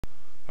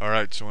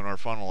Alright, so in our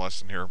final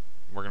lesson here,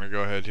 we're going to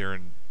go ahead here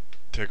and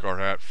take our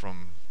hat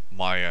from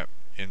Maya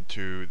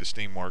into the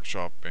Steam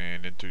Workshop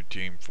and into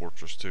Team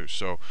Fortress 2.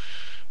 So,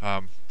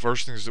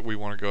 first things that we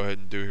want to go ahead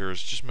and do here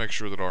is just make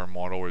sure that our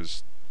model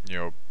is,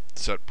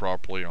 set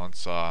properly on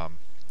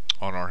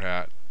our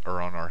hat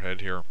or on our head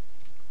here.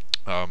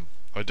 I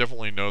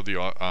definitely know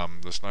the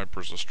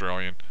sniper's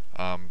Australian.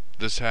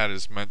 This hat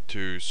is meant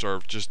to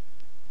serve just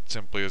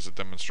simply as a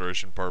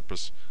demonstration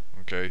purpose.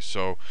 Okay,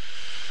 so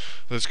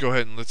let's go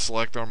ahead and let's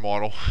select our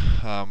model.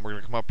 We're going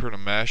to come up here to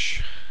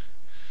mesh.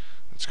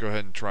 Let's go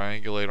ahead and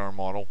triangulate our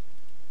model.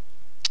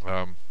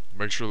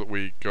 Make sure that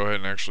we go ahead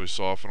and actually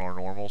soften our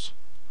normals.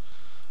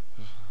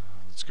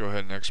 Let's go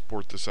ahead and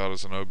export this out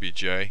as an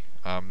OBJ.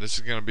 This is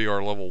going to be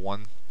our level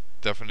 1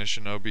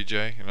 definition OBJ,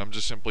 and I'm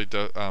just simply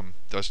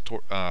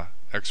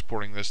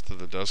exporting this to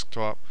the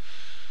desktop.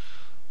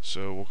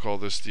 So we'll call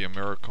this the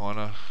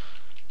Americana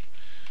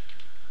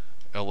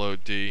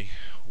LOD1.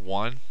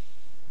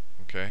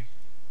 Okay.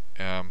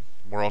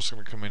 We're also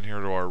going to come in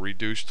here to our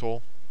reduce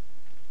tool.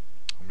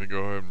 Let me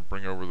go ahead and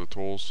bring over the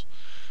tools.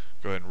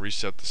 Go ahead and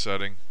reset the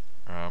setting.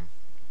 I'm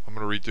going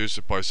to reduce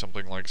it by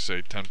something like,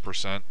 say,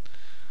 10%.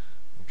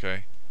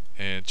 Okay,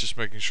 and just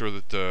making sure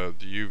that the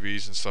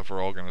UVs and stuff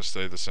are all going to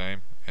stay the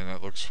same, and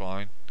that looks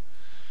fine.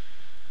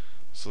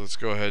 So let's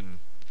go ahead and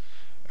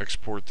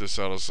export this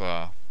out as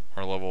our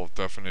level of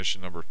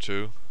definition number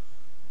 2.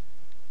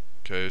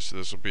 Okay, so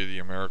this will be the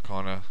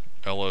Americana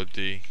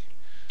LOD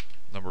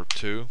number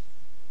 2.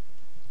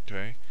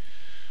 Okay,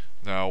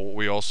 now what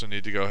we also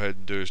need to go ahead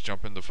and do is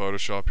jump into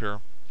Photoshop here,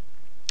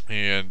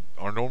 and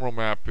our normal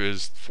map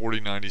is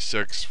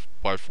 4096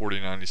 by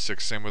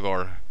 4096, same with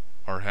our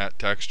hat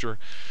texture,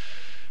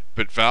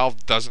 but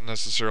Valve doesn't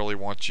necessarily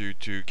want you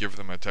to give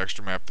them a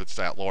texture map that's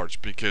that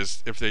large,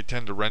 because if they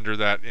tend to render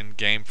that in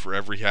game for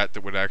every hat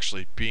that would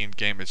actually be in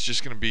game, it's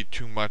just going to be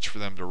too much for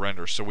them to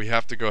render. So we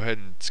have to go ahead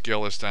and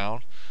scale this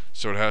down,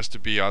 so it has to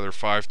be either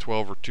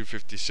 512 or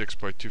 256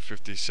 by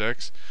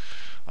 256.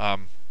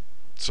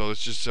 So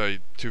let's just say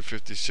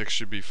 256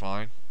 should be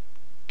fine.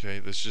 Okay,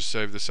 let's just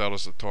save this out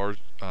as a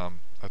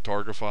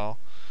Targa file,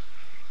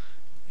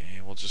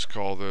 and we'll just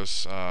call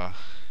this the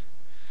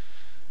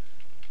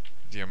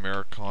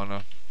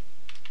Americana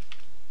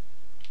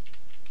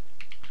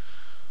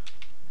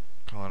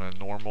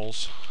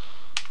normals.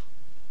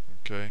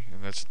 Okay,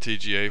 and that's a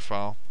TGA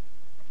file,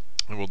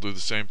 and we'll do the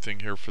same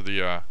thing here for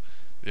the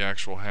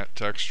actual hat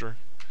texture.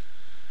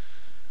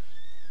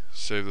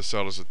 Save this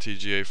out as a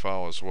TGA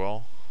file as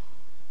well.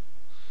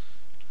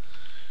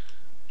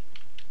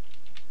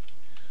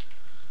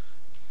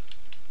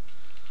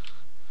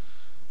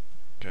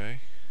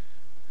 Okay,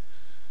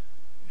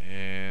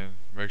 and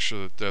make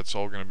sure that that's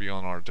all going to be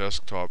on our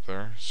desktop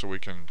there, so we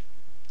can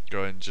go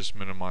ahead and just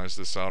minimize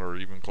this out or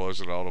even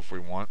close it out if we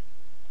want.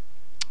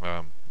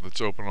 Let's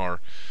open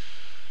our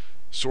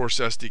source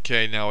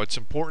SDK. Now it's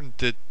important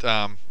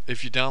that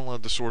if you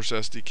download the source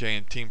SDK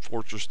in Team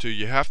Fortress 2,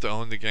 you have to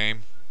own the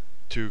game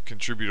to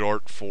contribute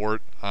art for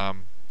it.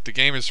 The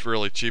game is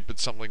fairly cheap.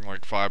 It's something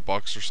like $5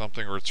 or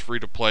something, or it's free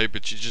to play,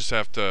 but you just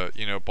have to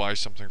buy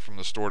something from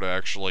the store to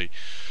actually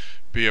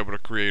be able to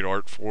create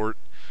art for it.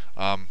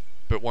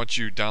 But once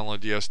you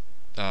download the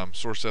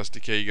source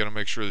SDK, you got to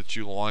make sure that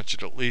you launch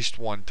it at least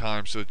one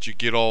time so that you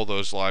get all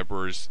those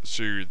libraries,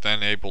 so you're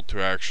then able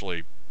to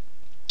actually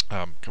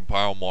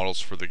compile models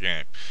for the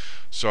game.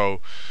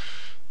 So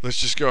let's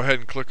just go ahead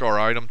and click our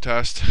item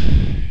test,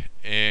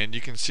 and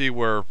you can see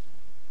where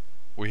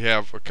we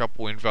have a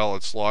couple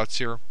invalid slots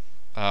here,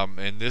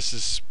 and this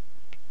is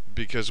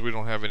because we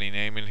don't have any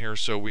name in here,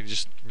 so we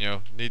just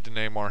need to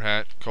name our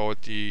hat, call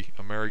it the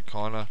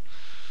Americana.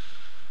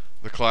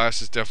 The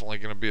class is definitely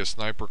going to be a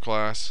sniper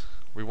class.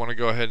 We want to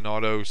go ahead and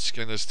auto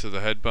skin this to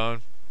the head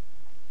bone,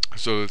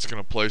 so it's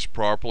going to place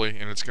properly,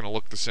 and it's going to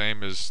look the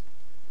same as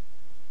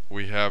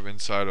we have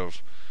inside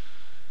of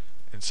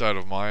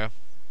Maya.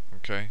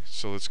 Okay,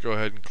 so let's go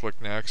ahead and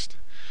click next.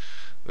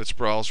 Let's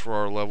browse for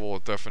our level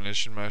of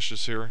definition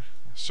meshes here.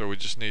 So we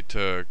just need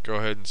to go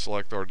ahead and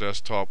select our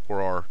desktop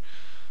where our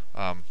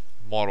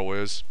model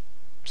is.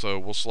 So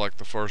we'll select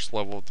the first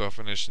level of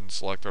definition,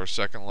 select our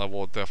second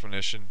level of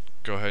definition,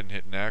 go ahead and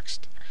hit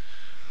next.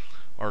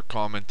 Our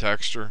common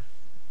texture,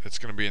 it's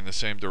going to be in the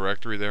same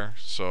directory there,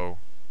 so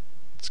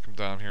let's come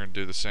down here and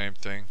do the same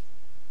thing.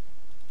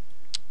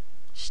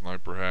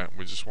 Sniper hat,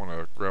 we just want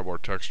to grab our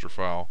texture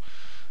file.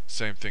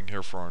 Same thing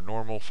here for our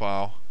normal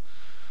file.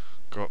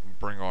 Go up and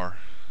bring our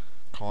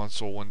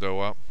console window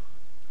up,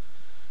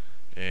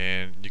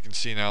 and you can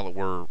see now that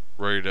we're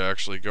ready to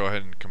actually go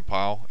ahead and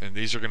compile, and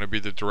these are going to be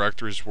the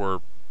directories where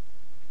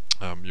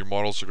your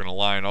models are going to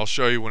lie, and I'll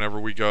show you whenever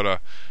we go to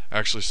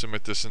actually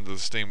submit this into the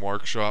Steam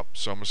Workshop.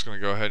 So I'm just going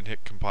to go ahead and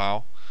hit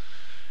compile,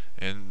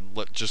 and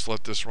just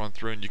let this run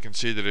through, and you can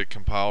see that it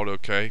compiled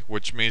okay,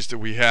 which means that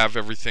we have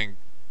everything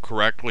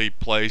correctly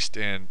placed,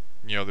 and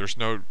there's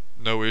no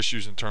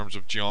issues in terms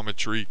of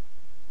geometry,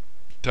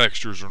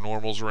 textures, or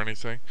normals or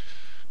anything.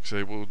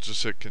 So we'll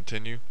just hit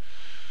continue,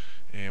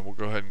 and we'll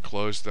go ahead and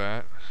close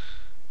that.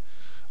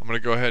 I'm going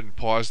to go ahead and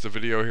pause the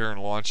video here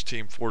and launch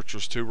Team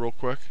Fortress 2 real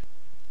quick.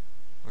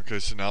 Okay,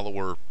 so now that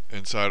we're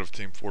inside of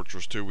Team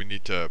Fortress 2, we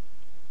need to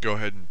go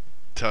ahead and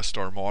test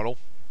our model.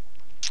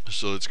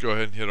 So let's go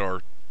ahead and hit our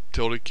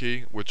tilde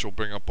key, which will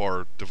bring up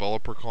our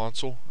developer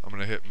console. I'm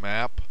going to hit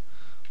Map,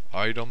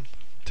 Item,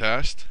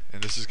 Test,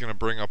 and this is going to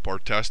bring up our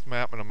test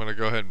map, and I'm going to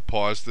go ahead and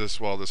pause this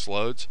while this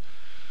loads.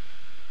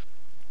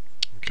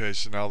 Okay,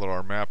 so now that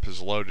our map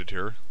is loaded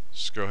here,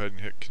 just go ahead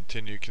and hit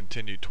continue,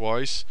 continue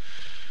twice.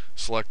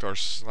 Select our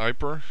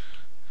sniper.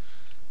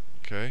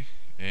 Okay,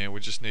 and we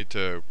just need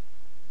to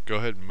go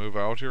ahead and move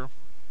out here.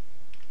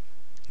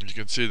 You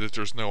can see that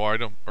there's no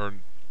item, or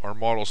our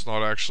model's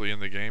not actually in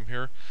the game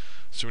here.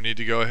 So we need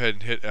to go ahead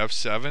and hit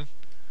F7.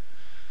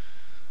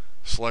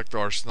 Select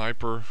our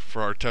sniper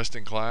for our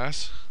testing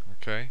class.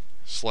 Okay,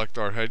 select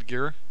our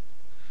headgear.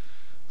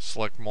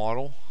 Select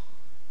model.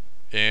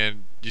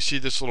 And you see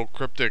this little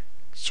cryptic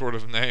sort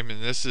of name,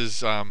 and this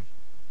is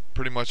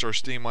pretty much our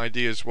Steam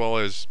ID as well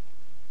as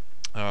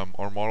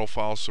our model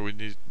file. So we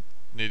need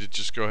to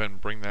just go ahead and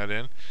bring that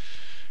in.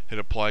 Hit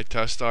apply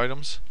test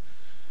items.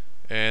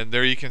 And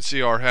there you can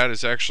see our hat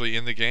is actually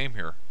in the game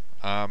here.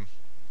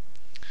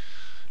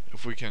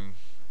 If we can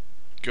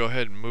go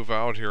ahead and move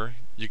out here,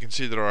 you can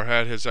see that our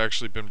hat has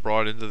actually been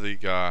brought into the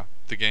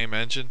game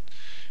engine.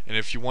 And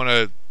if you want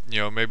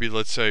to, maybe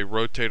let's say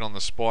rotate on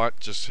the spot,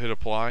 just hit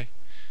apply,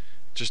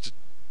 just to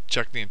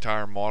check the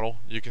entire model.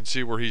 You can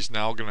see where he's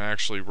now going to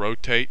actually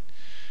rotate,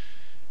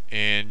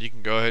 and you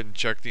can go ahead and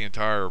check the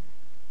entire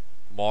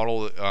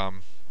model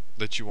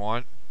that you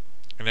want.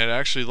 And it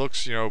actually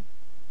looks,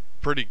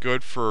 pretty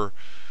good for,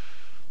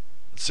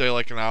 say,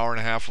 like an hour and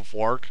a half of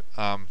work.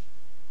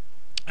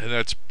 And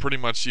that's pretty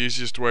much the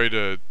easiest way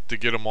to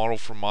get a model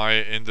from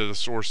Maya into the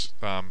source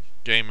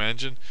game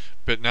engine.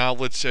 But now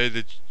let's say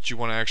that you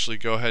want to actually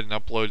go ahead and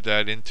upload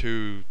that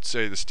into,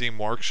 say, the Steam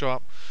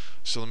Workshop.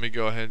 So let me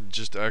go ahead and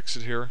just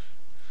exit here.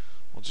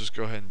 We'll just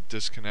go ahead and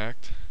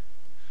disconnect.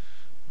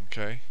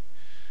 Okay.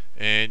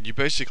 And you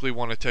basically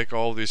want to take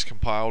all of these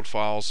compiled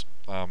files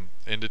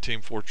into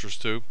Team Fortress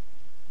 2.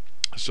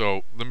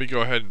 So let me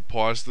go ahead and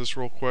pause this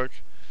real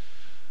quick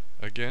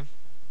again.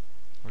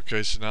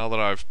 Okay, so now that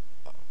I've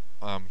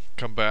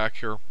come back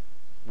here,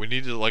 we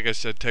need to, like I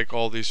said, take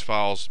all these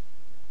files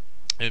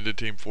into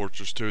Team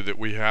Fortress 2 that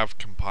we have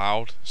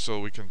compiled so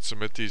we can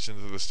submit these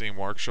into the Steam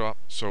Workshop.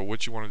 So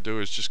what you want to do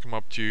is just come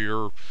up to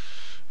your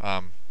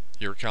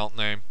account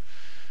name,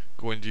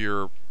 go into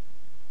your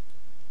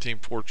Team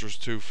Fortress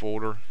 2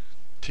 folder,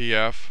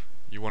 TF.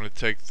 You want to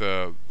take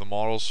the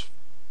models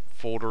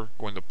folder,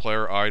 go into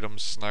player,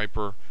 items,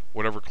 sniper,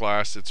 whatever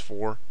class it's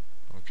for.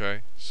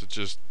 Okay, so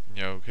just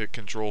hit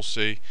Control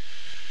C,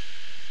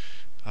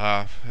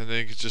 and then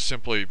you can just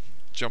simply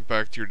jump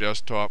back to your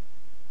desktop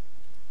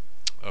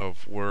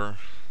of where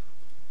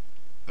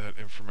that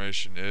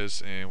information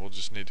is, and we'll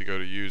just need to go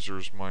to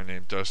users, my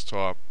name,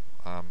 desktop,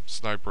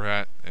 sniper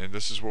hat, and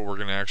this is what we're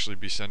going to actually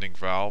be sending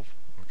Valve.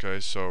 Okay,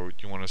 so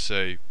you want to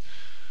say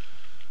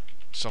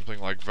something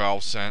like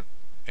Valve sent,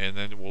 and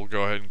then we'll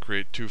go ahead and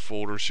create two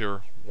folders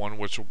here, one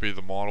which will be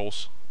the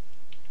models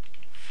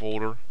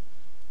folder.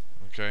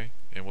 Okay,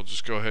 and we'll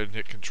just go ahead and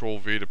hit Control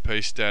V to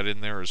paste that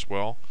in there as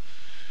well.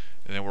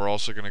 And then we're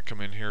also going to come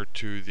in here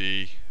to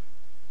the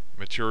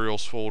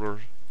materials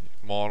folder,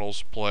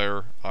 models,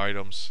 player,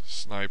 items,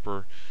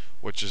 sniper,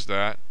 which is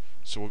that.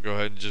 So we'll go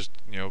ahead and just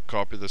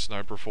copy the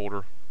sniper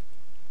folder.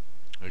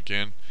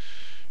 Again,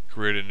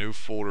 create a new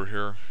folder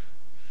here,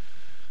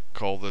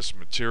 call this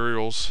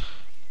materials,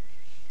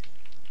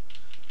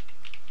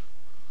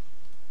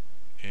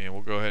 and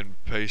we'll go ahead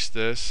and paste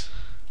this.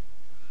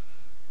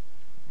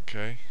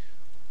 Okay,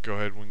 go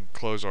ahead and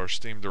close our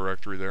Steam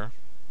directory there.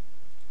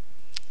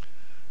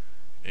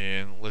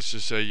 And let's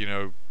just say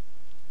you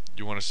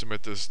want to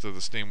submit this to the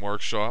Steam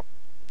Workshop.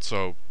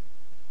 So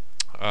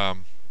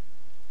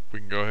we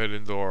can go ahead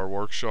into our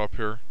workshop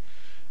here,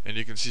 and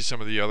you can see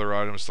some of the other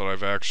items that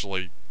I've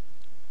actually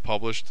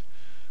published.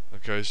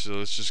 Okay, so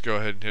let's just go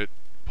ahead and hit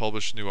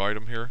publish new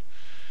item here,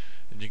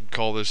 and you can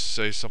call this,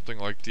 say, something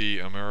like the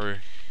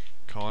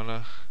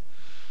Americana.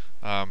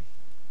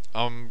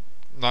 I'm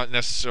not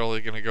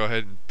necessarily going to go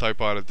ahead and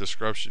type out a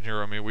description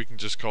here. I mean, we can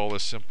just call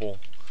this simple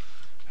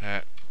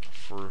hat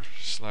for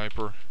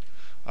sniper.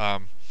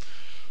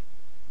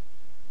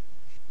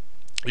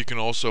 You can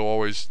also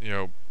always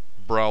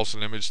browse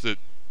an image that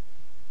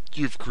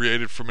you've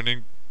created from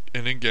an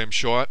in-game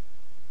shot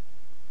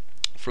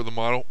for the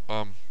model.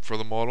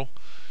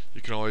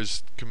 You can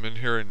always come in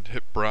here and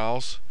hit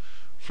browse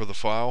for the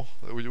file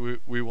that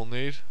we will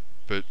need.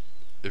 But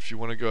if you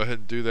want to go ahead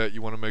and do that,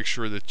 you want to make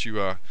sure that you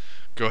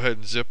go ahead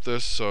and zip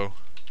this. So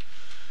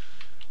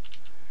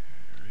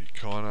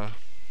Americana,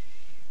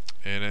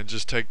 and then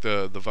just take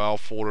the Valve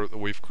folder that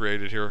we've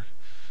created here,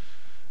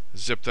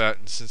 zip that,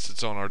 and since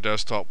it's on our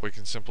desktop, we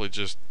can simply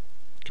just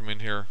come in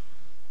here,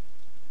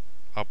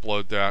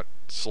 upload that,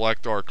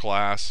 select our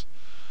class,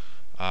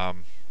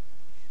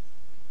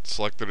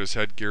 select it as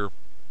headgear,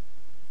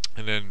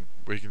 and then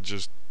we can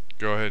just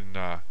go ahead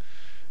and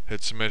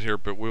hit submit here.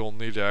 But we will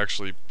need to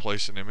actually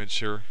place an image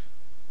here.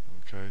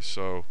 Okay,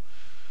 so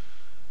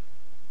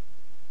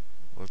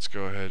let's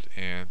go ahead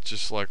and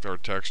just select our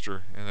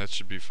texture, and that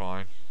should be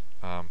fine.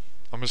 I'm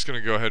just going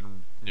to go ahead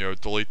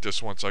and delete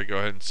this once I go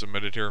ahead and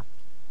submit it here.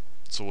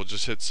 So we'll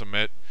just hit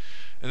submit,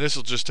 and this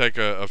will just take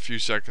a few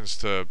seconds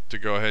to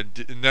go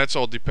ahead, and that's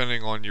all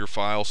depending on your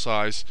file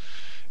size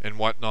and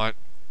whatnot.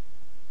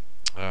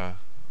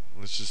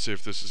 Let's just see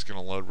if this is going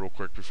to load real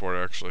quick before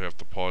I actually have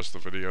to pause the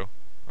video.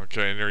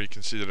 Okay, and there you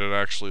can see that it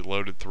actually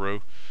loaded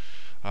through.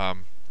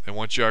 And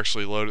once you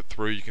actually load it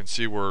through, you can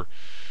see where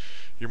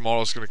your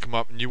model is going to come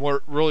up, and you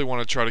really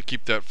want to try to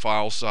keep that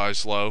file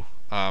size low.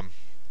 And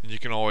you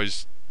can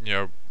always,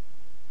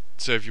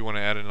 say if you want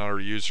to add another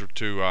user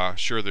to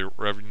share the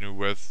revenue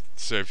with,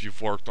 say if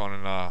you've worked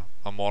on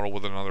a model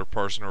with another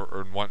person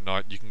or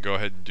whatnot, you can go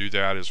ahead and do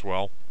that as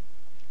well.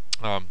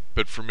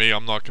 But for me,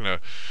 I'm not going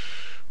to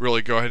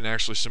really go ahead and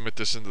actually submit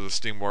this into the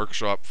Steam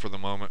Workshop for the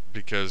moment,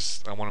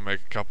 because I want to make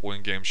a couple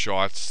in-game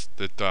shots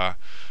that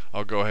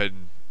I'll go ahead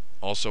and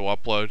also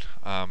upload.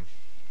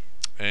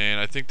 And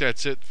I think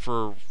that's it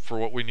for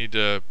what we need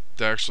to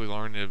actually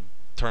learn in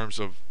terms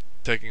of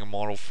taking a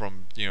model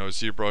from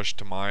ZBrush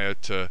to Maya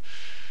to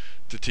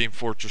Team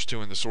Fortress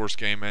 2 in the source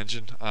game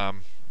engine.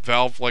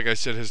 Valve, like I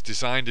said, has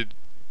designed it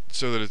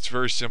so that it's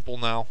very simple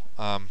now.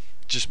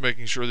 Just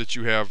making sure that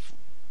you have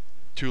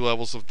 2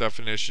 levels of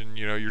definition,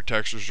 your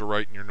textures are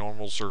right and your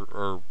normals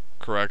are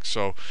correct.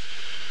 So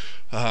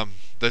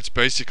that's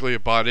basically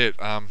about it.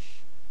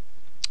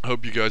 I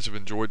hope you guys have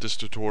enjoyed this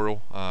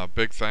tutorial.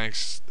 Big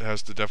thanks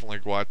has to definitely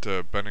go out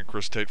to Ben and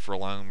Chris Tate for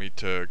allowing me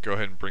to go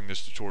ahead and bring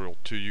this tutorial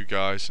to you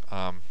guys.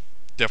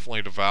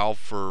 Definitely to Valve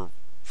for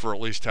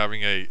at least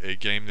having a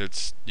game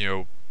that's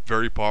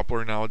very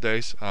popular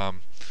nowadays,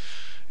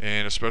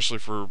 and especially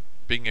for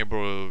being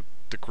able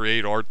to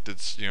create art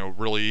that's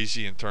really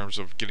easy in terms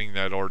of getting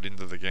that art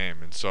into the game.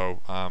 And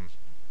so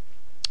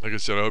like I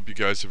said, I hope you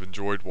guys have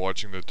enjoyed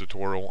watching the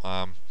tutorial,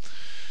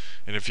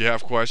 and if you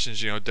have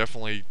questions,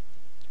 definitely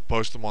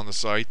post them on the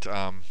site,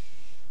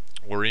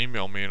 or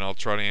email me, and I'll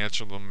try to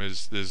answer them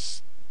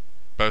as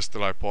best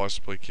that I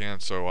possibly can.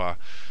 So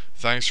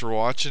thanks for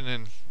watching,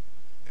 and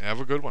have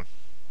a good one.